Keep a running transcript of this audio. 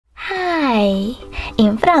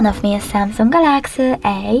In front of me is Samsung Galaxy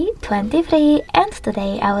A23, and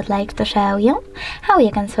today I would like to show you how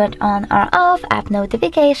you can switch on or off app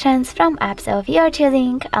notifications from apps of your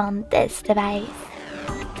choosing on this device.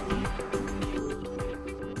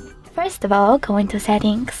 First of all, go into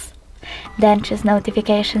Settings, then choose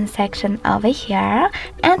Notifications section over here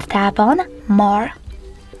and tap on More.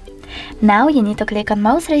 Now you need to click on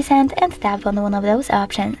Most Recent and tap on one of those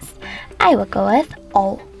options. I will go with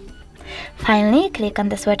All. Finally, click on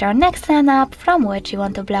the switch or next to an app from which you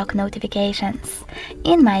want to block notifications.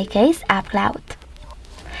 In my case, App Cloud.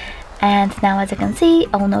 And now, as you can see,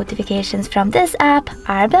 all notifications from this app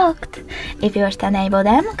are blocked. If you wish to enable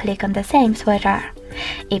them, click on the same switcher.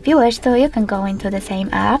 If you wish to, you can go into the same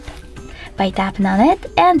app by tapping on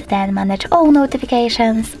it and then manage all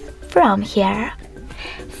notifications from here.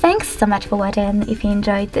 Thanks so much for watching. If you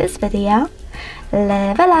enjoyed this video,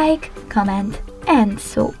 leave a like, comment and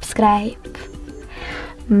subscribe.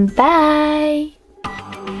 Bye!